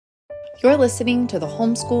You're listening to the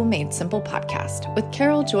Homeschool Made Simple podcast with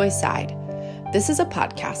Carol Joy Seid. This is a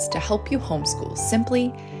podcast to help you homeschool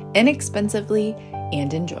simply, inexpensively,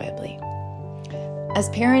 and enjoyably. As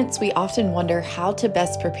parents, we often wonder how to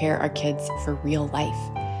best prepare our kids for real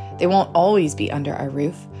life. They won't always be under our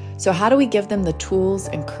roof, so how do we give them the tools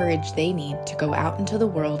and courage they need to go out into the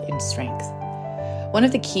world in strength? One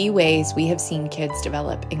of the key ways we have seen kids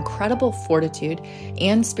develop incredible fortitude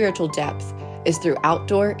and spiritual depth is through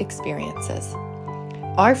outdoor experiences.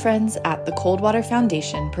 Our friends at the Coldwater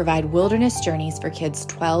Foundation provide wilderness journeys for kids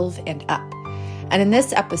 12 and up. And in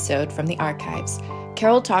this episode from the archives,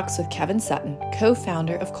 Carol talks with Kevin Sutton,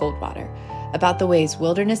 co-founder of Coldwater, about the ways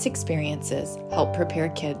wilderness experiences help prepare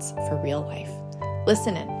kids for real life.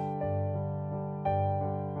 Listen in.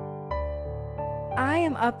 I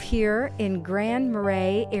am up here in Grand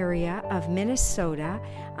Marais area of Minnesota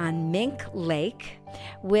on Mink Lake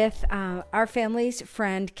with our family's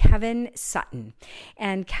friend Kevin Sutton.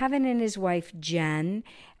 And Kevin and his wife Jen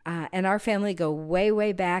and our family go way,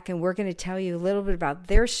 way back, and we're going to tell you a little bit about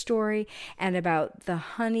their story and about the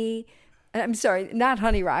not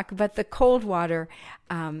Honey Rock, but the Coldwater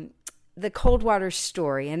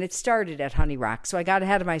story. And it started at Honey Rock, so I got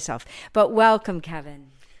ahead of myself. But welcome, Kevin.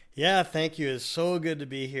 Yeah, thank you. It's so good to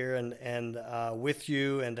be here and with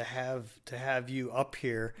you and to have you up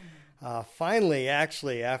here. Finally,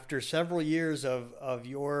 actually, after several years of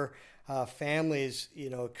your families,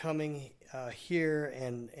 coming here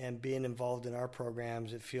and being involved in our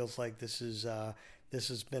programs, it feels like this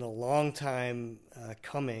has been a long time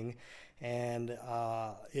coming, and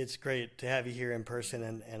it's great to have you here in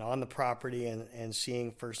person and on the property and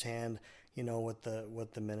seeing firsthand what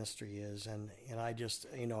the ministry is. And I just,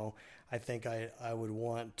 I think I would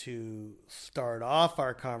want to start off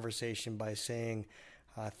our conversation by saying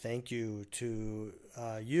thank you to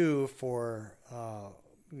you for,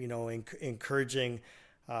 encouraging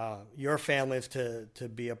your families to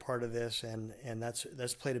be a part of this. And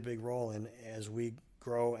that's played a big role in as we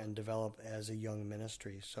grow and develop as a young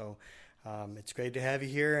ministry. So it's great to have you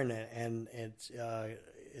here, and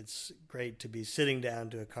it's great to be sitting down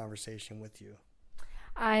to a conversation with you.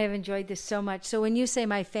 I have enjoyed this so much. So when you say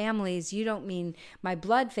my families, you don't mean my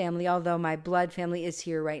blood family, although my blood family is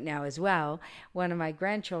here right now as well, one of my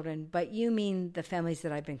grandchildren, but you mean the families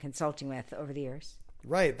that I've been consulting with over the years.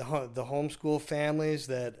 Right, the homeschool families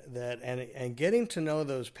and getting to know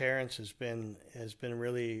those parents has been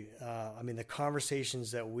really, the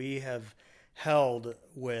conversations that we have held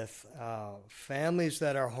with families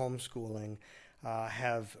that are homeschooling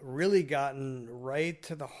have really gotten right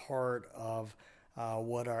to the heart of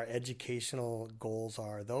what our educational goals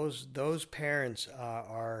are. Those parents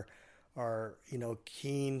are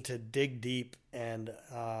keen to dig deep, and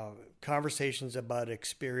conversations about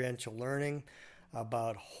experiential learning,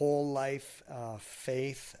 about whole life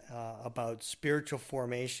faith, about spiritual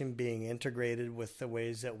formation being integrated with the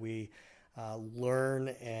ways that we learn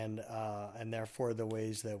and therefore the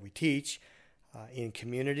ways that we teach. In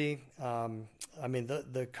community,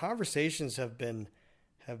 the conversations have been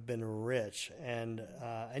rich, and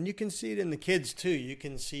you can see it in the kids too. You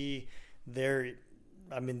can see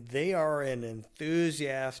they are an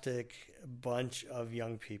enthusiastic bunch of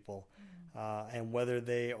young people, and whether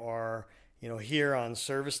they are here on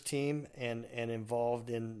service team and involved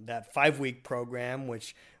in that 5-week program,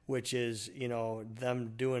 which is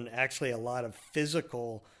them doing actually a lot of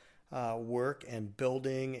physical work and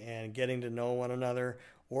building and getting to know one another,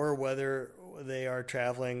 or whether they are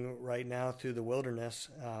traveling right now through the wilderness,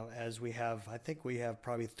 as I think we have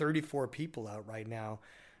probably 34 people out right now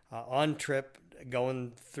on trip,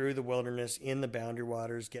 going through the wilderness in the Boundary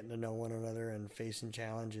Waters, getting to know one another and facing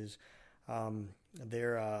challenges.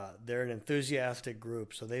 They're an enthusiastic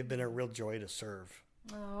group, so they've been a real joy to serve.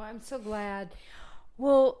 Oh, I'm so glad.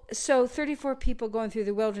 Well, so 34 people going through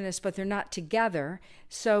the wilderness, but they're not together.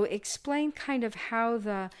 So explain kind of how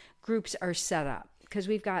the groups are set up, because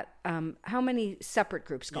we've got how many separate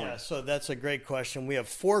groups going? Yeah, so that's a great question. We have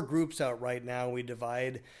 4 groups out right now. We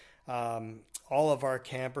divide all of our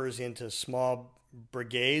campers into small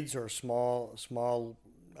brigades or small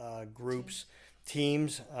groups,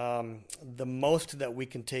 teams. The most that we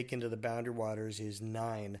can take into the Boundary Waters is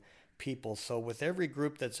 9 people. So with every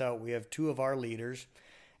group that's out, we have 2 of our leaders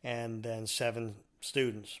and then 7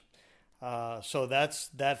 students. So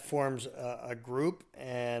that forms a group,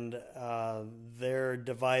 and they're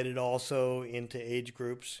divided also into age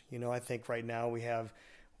groups. I think right now we have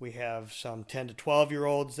some 10 to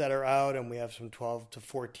 12-year-olds that are out, and we have some 12 to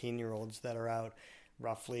 14-year-olds that are out,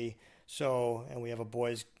 roughly. So, and we have a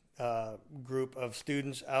boys group of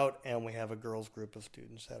students out, and we have a girls group of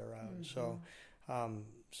students that are out. Mm-hmm. So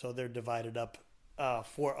So they're divided up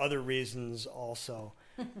for other reasons also.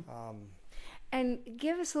 And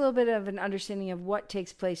give us a little bit of an understanding of what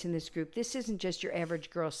takes place in this group. This isn't just your average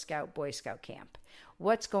Girl Scout, Boy Scout camp.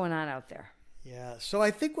 What's going on out there? Yeah, so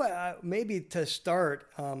I think maybe to start,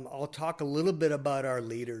 I'll talk a little bit about our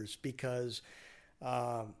leaders, because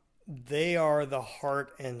they are the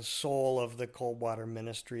heart and soul of the Coldwater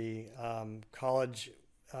ministry. College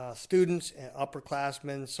students,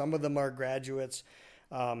 upperclassmen, some of them are graduates,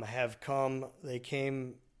 have come. They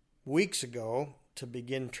came weeks ago to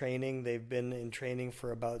begin training. They've been in training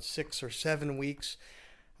for about 6 or 7 weeks.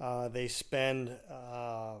 They spend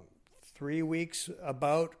 3 weeks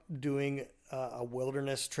about doing a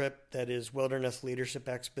wilderness trip that is Wilderness Leadership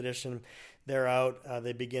Expedition. They're out.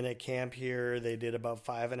 They begin at camp here. They did about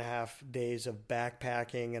 5.5 days of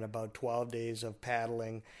backpacking and about 12 days of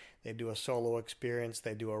paddling. They do a solo experience.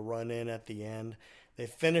 They do a run-in at the end. They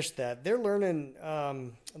finish that. They're learning.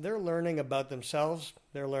 They're learning about themselves.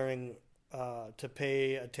 They're learning to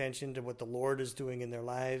pay attention to what the Lord is doing in their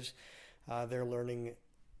lives. They're learning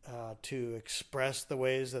to express the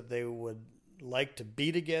ways that they would like to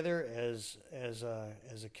be together as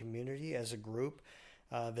a community, as a group.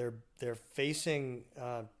 They're facing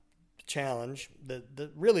challenge,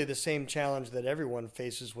 really the same challenge that everyone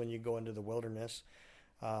faces when you go into the wilderness.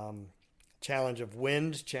 Challenge of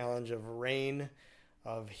wind, challenge of rain,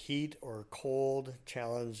 of heat or cold,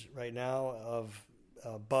 challenge right now of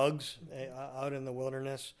bugs out in the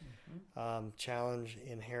wilderness, challenge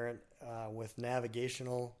inherent with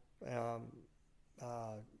navigational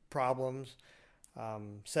problems,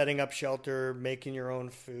 setting up shelter, making your own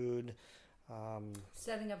food.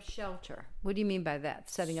 Setting up shelter. What do you mean by that?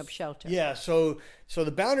 Setting up shelter. Yeah, so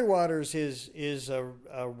the Boundary Waters is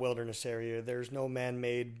a wilderness area. There's no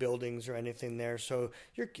man-made buildings or anything there. So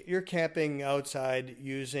you're camping outside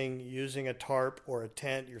using a tarp or a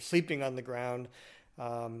tent. You're sleeping on the ground.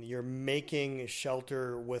 You're making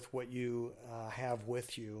shelter with what you have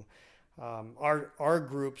with you. Our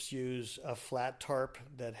groups use a flat tarp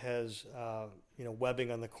that has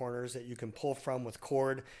webbing on the corners that you can pull from with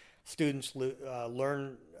cord. Students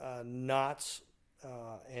learn knots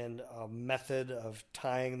and a method of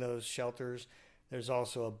tying those shelters. There's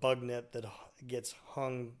also a bug net that gets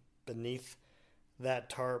hung beneath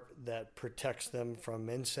that tarp that protects them from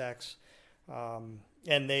insects.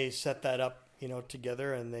 And they set that up,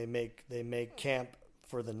 together, and they make camp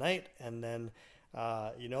for the night, and then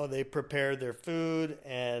they prepare their food,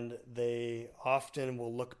 and they often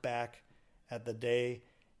will look back at the day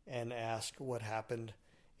and ask what happened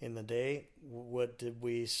in the day. What did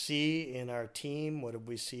we see in our team? What did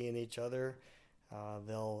we see in each other?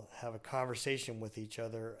 They'll have a conversation with each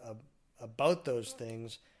other about those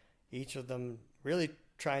things, each of them really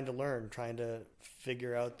trying to learn, trying to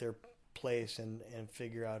figure out their place and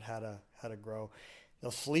figure out how to grow. They'll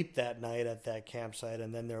sleep that night at that campsite,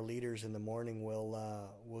 and then their leaders in the morning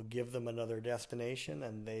will give them another destination,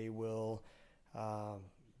 and they will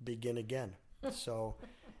begin again. So,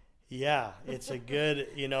 yeah, it's a good,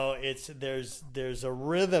 there's a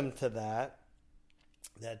rhythm to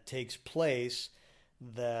that takes place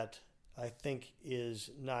that I think is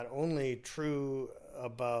not only true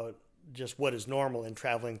about just what is normal in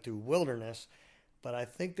traveling through wilderness, but I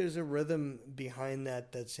think there's a rhythm behind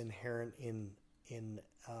that that's inherent in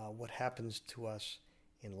what happens to us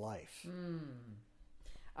in life.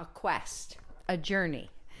 A quest, a journey.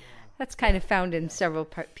 That's kind of found in several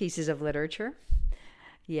pieces of literature.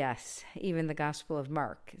 Yes, even the Gospel of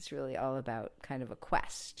Mark is really all about kind of a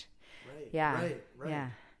quest. Right. Yeah. Right. Yeah.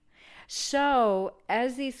 So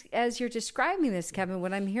as you're describing this, Kevin,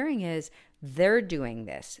 what I'm hearing is they're doing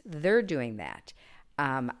this, they're doing that.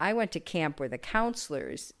 I went to camp where the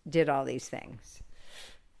counselors did all these things.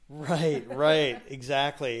 Right,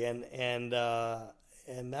 exactly, and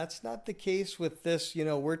that's not the case with this.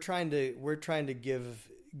 We're trying to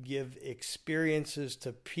give experiences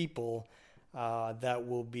to people that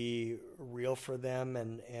will be real for them,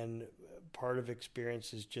 and part of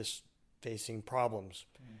experience is just facing problems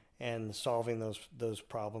and solving those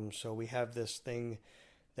problems. So we have this thing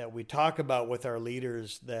that we talk about with our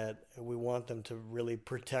leaders that we want them to really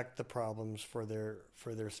protect the problems for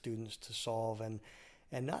their students to solve, and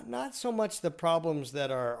not so much the problems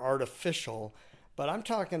that are artificial, but I'm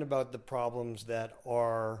talking about the problems that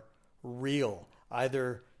are real,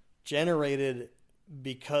 either generated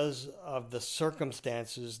because of the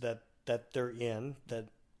circumstances that they're in, that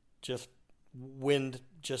just wind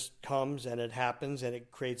just comes and it happens and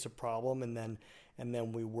it creates a problem, and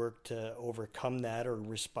then we work to overcome that or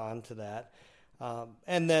respond to that.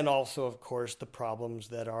 And then also, of course, the problems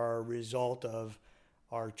that are a result of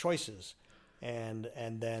our choices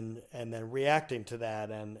and then reacting to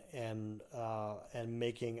that and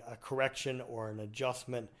making a correction or an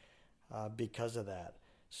adjustment because of that.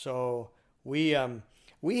 So we had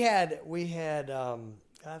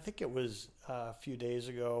I think it was a few days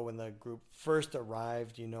ago when the group first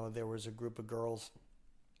arrived. There was a group of girls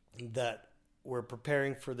that were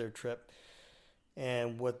preparing for their trip,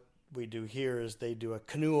 and what we do here is they do a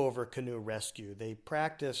canoe over canoe rescue. They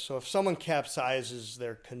practice. So if someone capsizes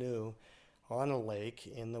their canoe on a lake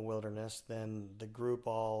in the wilderness, then the group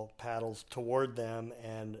all paddles toward them,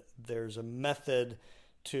 and there's a method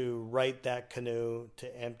to right that canoe,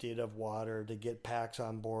 to empty it of water, to get packs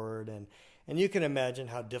on board, and you can imagine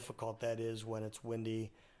how difficult that is when it's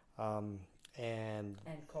windy, and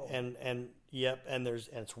cold. and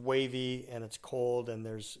it's wavy and it's cold and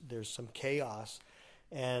there's some chaos,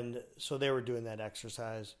 and so they were doing that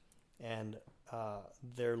exercise, and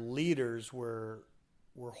their leaders were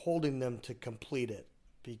holding them to complete it,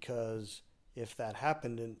 because if that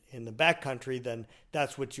happened in the backcountry, then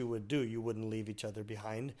that's what you would do. You wouldn't leave each other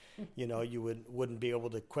behind. You wouldn't be able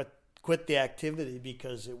to quit the activity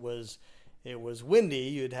because it was windy.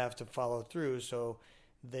 You'd have to follow through. So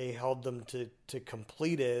they held them to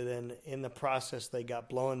complete it, and in the process they got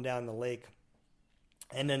blown down the lake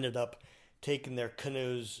and ended up taking their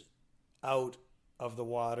canoes out of the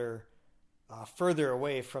water further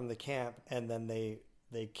away from the camp, and then they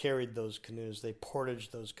carried those canoes, they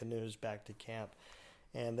portaged those canoes back to camp.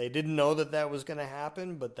 And they didn't know that was going to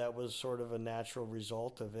happen, but that was sort of a natural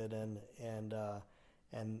result of it. And the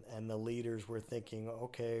leaders were thinking,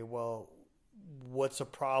 okay, well, what's a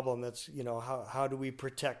problem? That's, how do we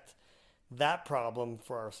protect that problem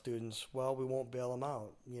for our students? Well, we won't bail them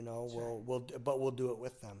out, Sure. we'll do it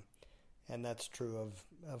with them. And that's true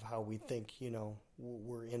of how we think,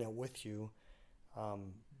 we're in it with you.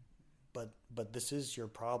 But this is your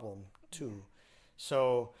problem too.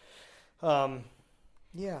 So,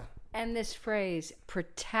 yeah. And this phrase,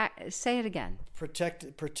 say it again.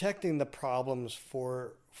 Protecting the problems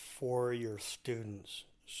for your students.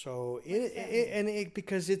 So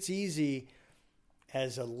because it's easy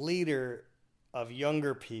as a leader of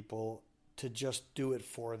younger people to just do it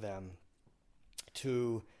for them,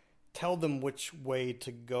 to tell them which way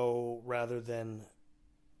to go rather than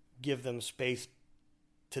give them space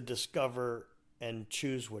to discover and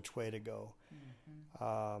choose which way to go.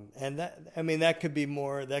 Mm-hmm. And that could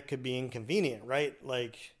be inconvenient, right?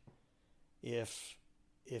 Like if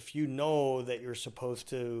you know that you're supposed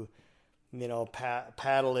to,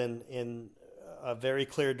 paddle in a very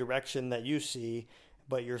clear direction that you see,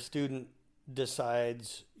 but your student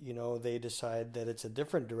decides, they decide that it's a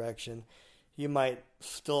different direction, you might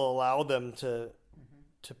still allow them to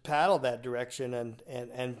paddle that direction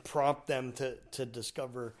and prompt them to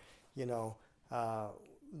discover, the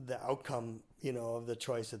outcome, of the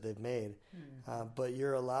choice that they've made. But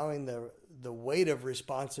you're allowing the weight of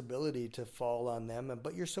responsibility to fall on them,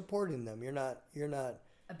 but you're supporting them. You're not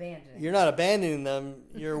abandoning them.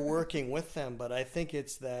 You're working with them. But I think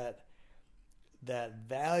it's that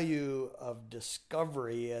value of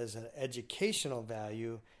discovery as an educational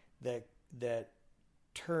value that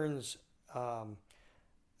turns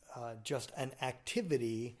just an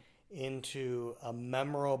activity into a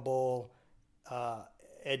memorable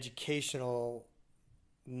educational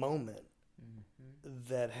moment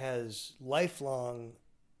that has lifelong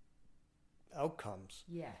outcomes.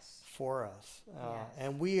 Yes. For us. Yes.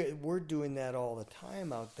 And we're doing that all the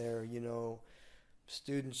time out there.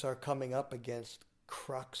 Students are coming up against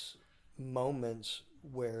crux moments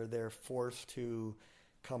where they're forced to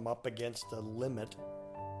come up against a limit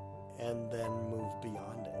and then move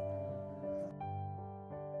beyond it.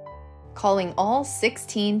 Calling all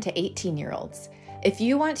 16 to 18-year-olds. If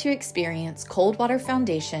you want to experience Coldwater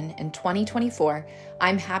Foundation in 2024,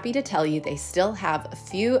 I'm happy to tell you they still have a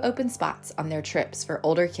few open spots on their trips for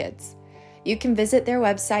older kids. You can visit their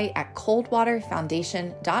website at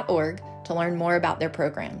coldwaterfoundation.org to learn more about their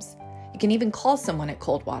programs. You can even call someone at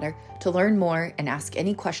Coldwater to learn more and ask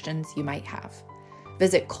any questions you might have.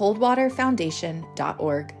 Visit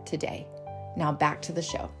coldwaterfoundation.org today. Now back to the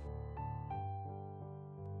show.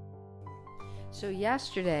 So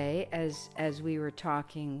yesterday, as we were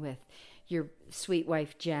talking with your sweet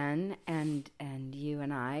wife Jen and you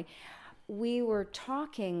and I, we were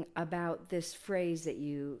talking about this phrase that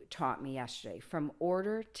you taught me yesterday: from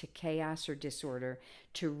order to chaos or disorder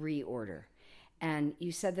to reorder. And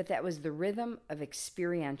you said that was the rhythm of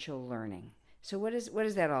experiential learning. So what is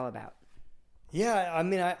that all about?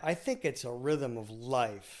 Yeah, I think it's a rhythm of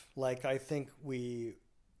life. Like, I think we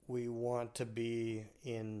want to be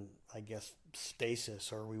in, I guess,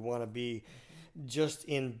 stasis, or we want to be just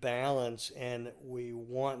in balance, and we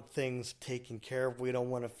want things taken care of. We don't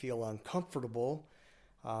want to feel uncomfortable.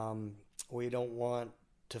 We don't want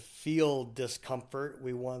to feel discomfort.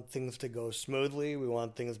 We want things to go smoothly. We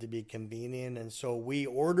want things to be convenient. And so we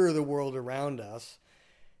order the world around us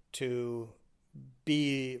to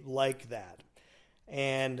be like that.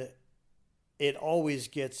 And it always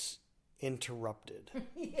gets interrupted.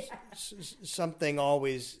 Something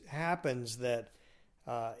always happens that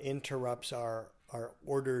interrupts our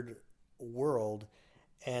ordered world,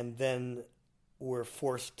 and then we're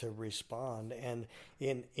forced to respond. And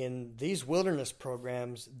in these wilderness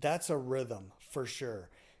programs, that's a rhythm for sure.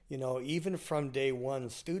 Even from day one,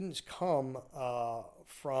 students come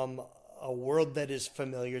from a world that is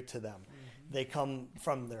familiar to them. Mm-hmm. They come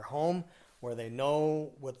from their home where they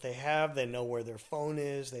know what they have, they know where their phone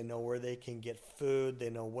is, they know where they can get food, they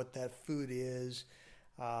know what that food is,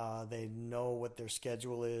 they know what their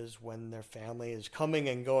schedule is when their family is coming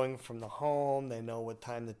and going from the home, they know what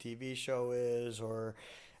time the TV show is, or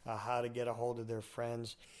how to get a hold of their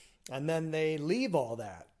friends. And then they leave all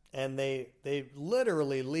that, and they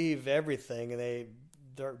literally leave everything, and they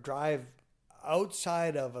drive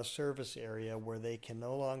outside of a service area where they can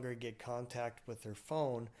no longer get contact with their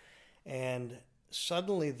phone. And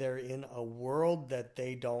suddenly they're in a world that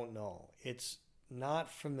they don't know. It's not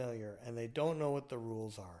familiar, and they don't know what the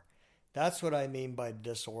rules are. That's what I mean by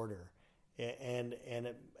disorder. And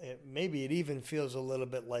maybe it even feels a little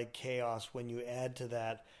bit like chaos when you add to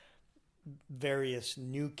that various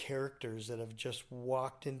new characters that have just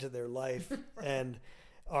walked into their life and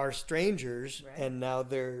are strangers, right. And now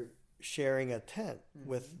they're sharing a tent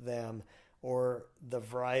with them. Or the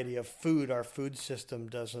variety of food. Our food system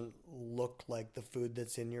doesn't look like the food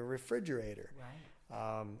that's in your refrigerator. Right.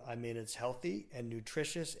 It's healthy and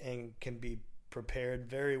nutritious and can be prepared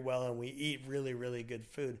very well, and we eat really, really good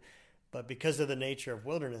food. But because of the nature of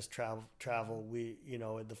wilderness travel,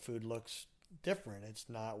 the food looks different. It's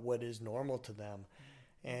not what is normal to them.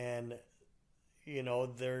 And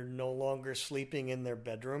they're no longer sleeping in their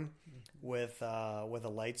bedroom with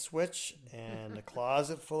a light switch and a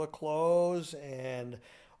closet full of clothes and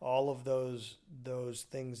all of those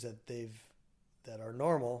things that are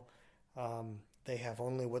normal. They have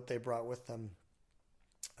only what they brought with them,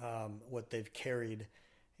 what they've carried,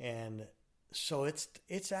 and so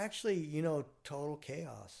it's actually total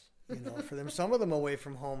chaos for them. Some of them away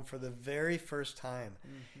from home for the very first time,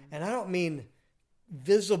 and I don't mean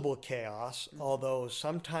visible chaos, although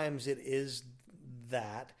sometimes it is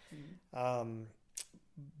that.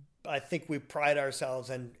 I think we pride ourselves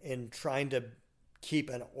in trying to keep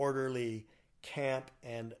an orderly camp,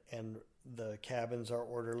 and the cabins are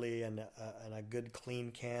orderly, and a good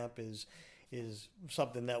clean camp is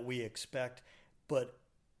something that we expect. But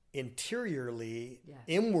interiorly, yes.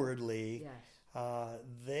 Inwardly, yes.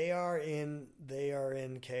 They are in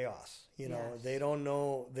chaos. Yes. They don't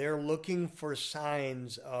know. They're looking for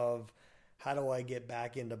signs of, how do I get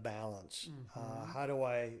back into balance? Mm-hmm.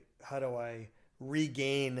 How do I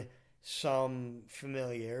regain some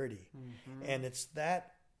familiarity? Mm-hmm. And it's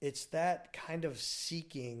that kind of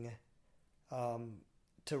seeking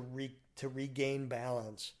to regain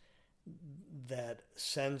balance that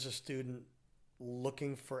sends a student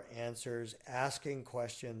looking for answers, asking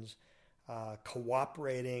questions,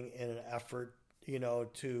 cooperating in an effort,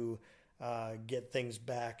 to get things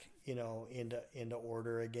back, into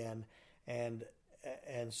order again. And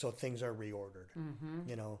so things are reordered,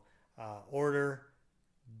 order,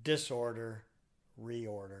 disorder,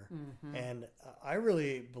 reorder. Mm-hmm. And I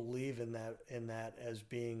really believe in that as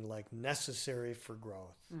being like necessary for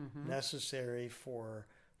growth, necessary for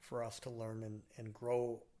us to learn and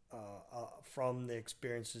grow from the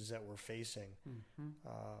experiences that we're facing.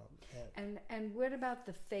 And what about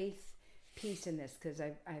the faith piece in this? Because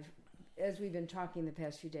I've as we've been talking the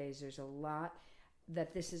past few days, there's a lot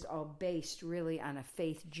that this is all based really on a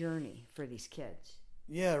faith journey for these kids.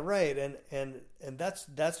 Yeah, right. And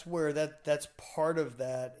that's where that's part of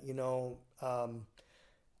that,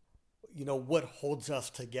 what holds us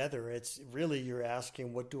together. It's really, you're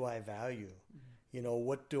asking, what do I value? Mm-hmm.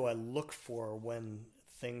 What do I look for when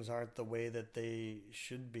things aren't the way that they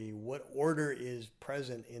should be? What order is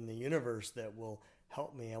present in the universe that will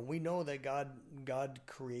help me? And we know that God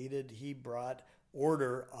created, He brought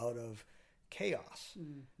order out of chaos.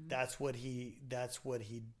 Mm-hmm. That's what he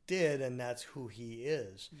did, and that's who He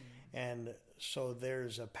is. Mm-hmm. And so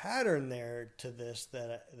there's a pattern there to this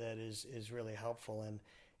that is really helpful,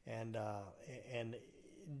 and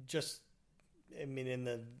just, in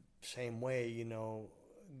the same way,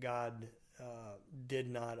 God did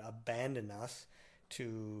not abandon us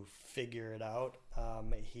to figure it out.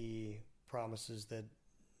 He promises that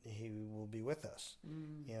he will be with us.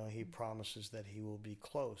 You know, he promises that he will be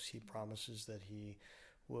close. He promises that he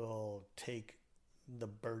will take the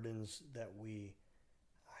burdens that we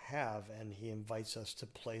have, and he invites us to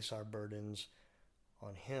place our burdens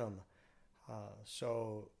on him.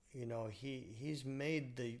 So, you know, he's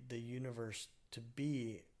made the universe to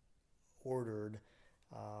be ordered,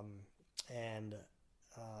 and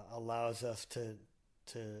allows us to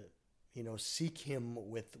you know, seek him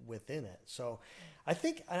within it. So I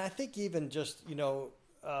think even just, you know,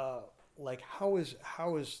 like how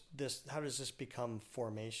does this become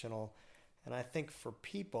formational? And I think for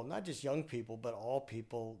people, not just young people, but all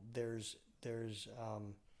people, there's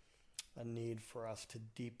a need for us to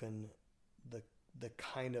deepen the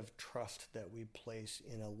kind of trust that we place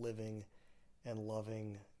in a living and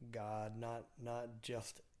loving God, not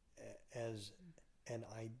just as an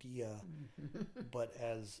idea, but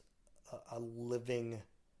as a living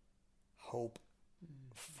hope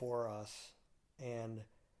for us. And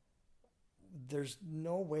there's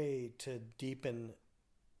no way to deepen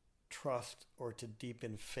trust or to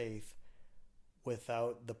deepen faith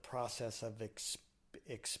without the process of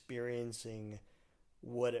experiencing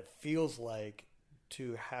what it feels like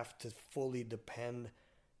to have to fully depend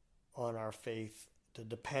on our faith, to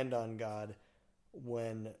depend on God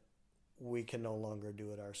when we can no longer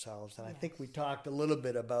do it ourselves. And yes. I think we talked a little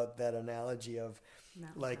bit about that analogy of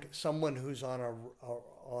like someone who's on a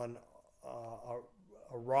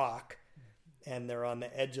rock and they're on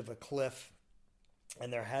the edge of a cliff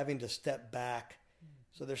and they're having to step back.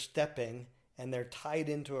 So they're stepping and they're tied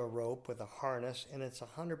into a rope with a harness, and it's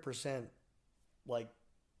 100% like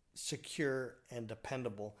secure and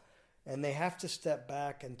dependable. And they have to step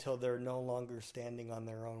back until they're no longer standing on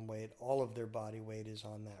their own weight. All of their body weight is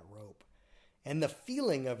on that rope. And the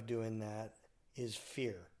feeling of doing that is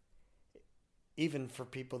fear. Even for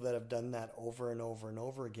people that have done that over and over and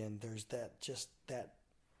over again, there's that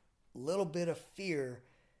little bit of fear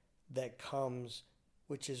that comes,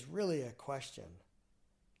 which is really a question.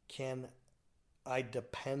 Can I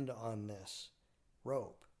depend on this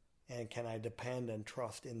rope? And can I depend and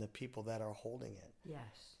trust in the people that are holding it?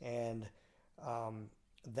 Yes. And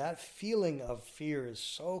that feeling of fear is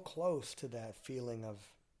so close to that feeling of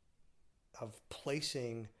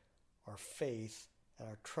placing our faith and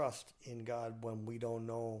our trust in God when we don't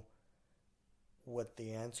know what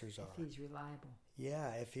the answers are. If he's reliable.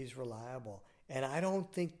 Yeah, if he's reliable. And I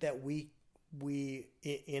don't think that we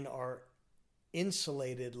in our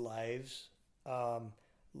insulated lives,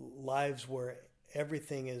 lives where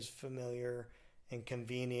everything is familiar and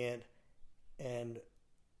convenient and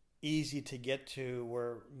easy to get to,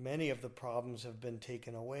 where many of the problems have been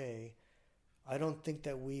taken away, I don't think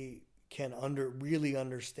that we can really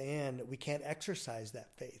understand. We can't exercise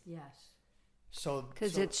that faith. Yes.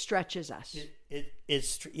 Because it stretches us.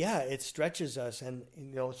 It stretches us, and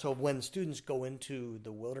you know. So when students go into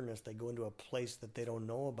the wilderness, they go into a place that they don't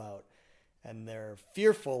know about, and they're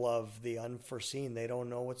fearful of the unforeseen. They don't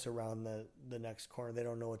know what's around the next corner. They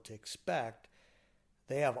don't know what to expect.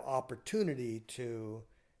 They have opportunity to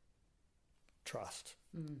trust,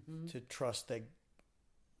 to trust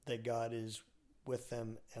that God is with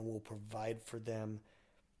them and will provide for them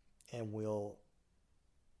and will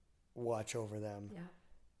watch over them. Yeah.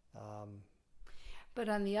 But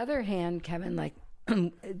on the other hand, Kevin, like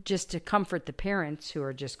just to comfort the parents who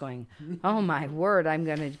are just going, oh my word, I'm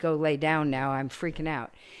going to go lay down now. I'm freaking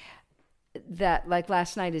out. That like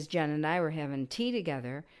last night as Jen and I were having tea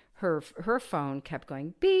together, her phone kept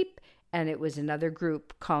going beep. And it was another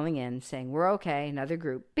group calling in saying, we're okay. Another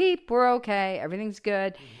group, beep, we're okay. Everything's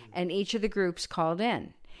good. And each of the groups called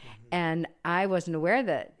in. And I wasn't aware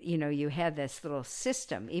that, you know, you had this little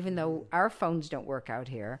system, even though our phones don't work out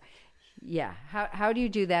here. Yeah. How do you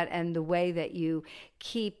do that? And the way that you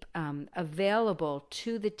keep available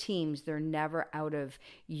to the teams, they're never out of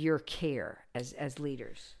your care as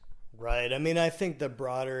leaders. Right. I mean, I think the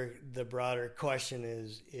broader question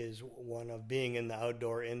is one of being in the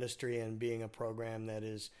outdoor industry and being a program that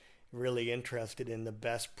is really interested in the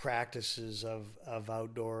best practices of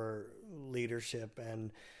outdoor leadership.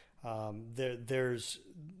 And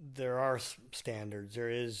there are standards.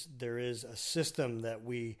 There is a system that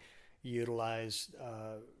we utilize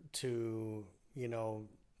to, you know,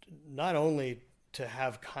 not only to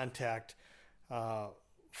have contact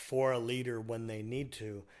for a leader when they need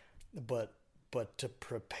to, but to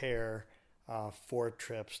prepare for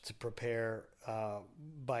trips, to prepare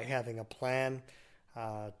by having a plan,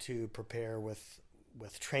 to prepare with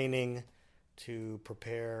training, to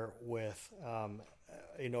prepare with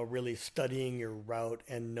you know, really studying your route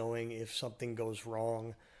and knowing if something goes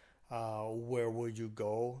wrong, Where would you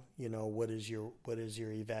go? What is your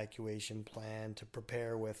evacuation plan to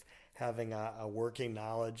prepare with having a working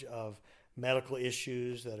knowledge of medical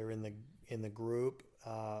issues that are in the group,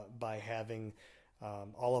 by having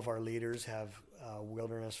all of our leaders have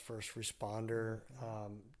wilderness first responder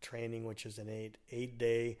training, which is an 8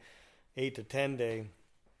 to 10 day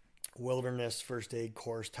wilderness first aid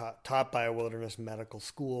course taught by a wilderness medical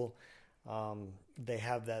school. They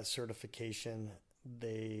have that certification.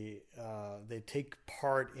 They take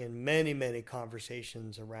part in many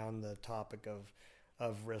conversations around the topic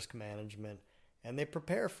of risk management, and they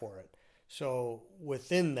prepare for it. So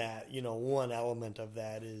within that, one element of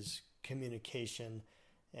that is communication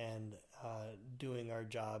and doing our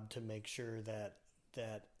job to make sure that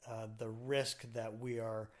the risk that we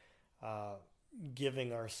are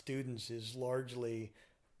giving our students is largely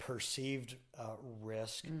perceived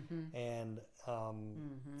risk, and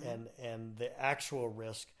the actual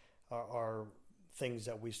risk are things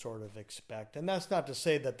that we sort of expect. And that's not to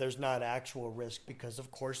say that there's not actual risk, because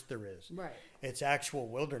of course there is. Right. It's actual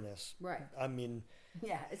wilderness. Right. I mean,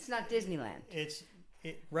 yeah, it's not Disneyland.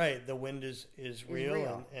 Right. The wind is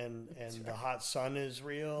real, and right. The hot sun is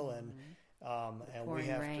real, and we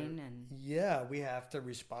have rain we have to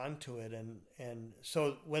respond to it, and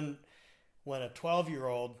so when a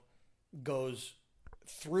 12-year-old goes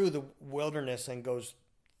through the wilderness and goes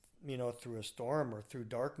through a storm or through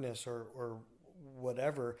darkness or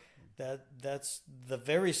whatever, that's the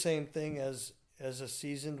very same thing as a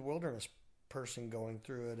seasoned wilderness person going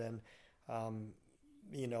through it, and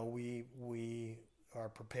we are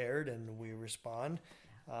prepared and we respond,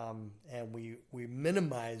 and we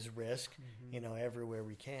minimize risk everywhere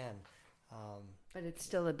we can, but it's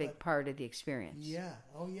still a big part of the experience. Yeah.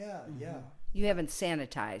 Oh yeah. Yeah. You haven't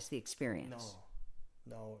sanitized the experience.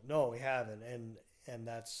 No, we haven't, and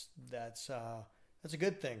that's a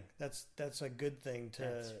good thing. That's a good thing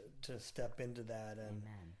to step into that. And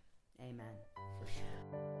Amen. For sure.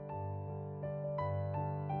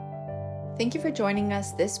 Thank you for joining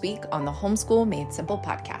us this week on the Homeschool Made Simple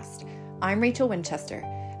podcast. I'm Rachel Winchester,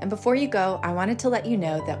 and before you go, I wanted to let you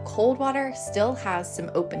know that Coldwater still has some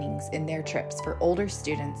openings in their trips for older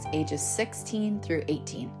students ages 16 through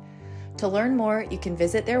 18. To learn more, you can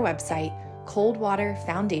visit their website,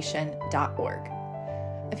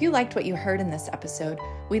 coldwaterfoundation.org. If you liked what you heard in this episode,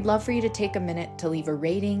 we'd love for you to take a minute to leave a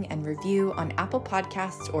rating and review on Apple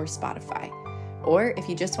Podcasts or Spotify. Or if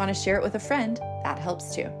you just want to share it with a friend, that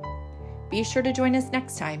helps too. Be sure to join us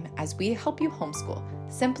next time as we help you homeschool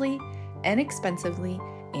simply, inexpensively,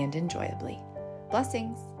 and enjoyably.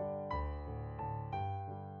 Blessings.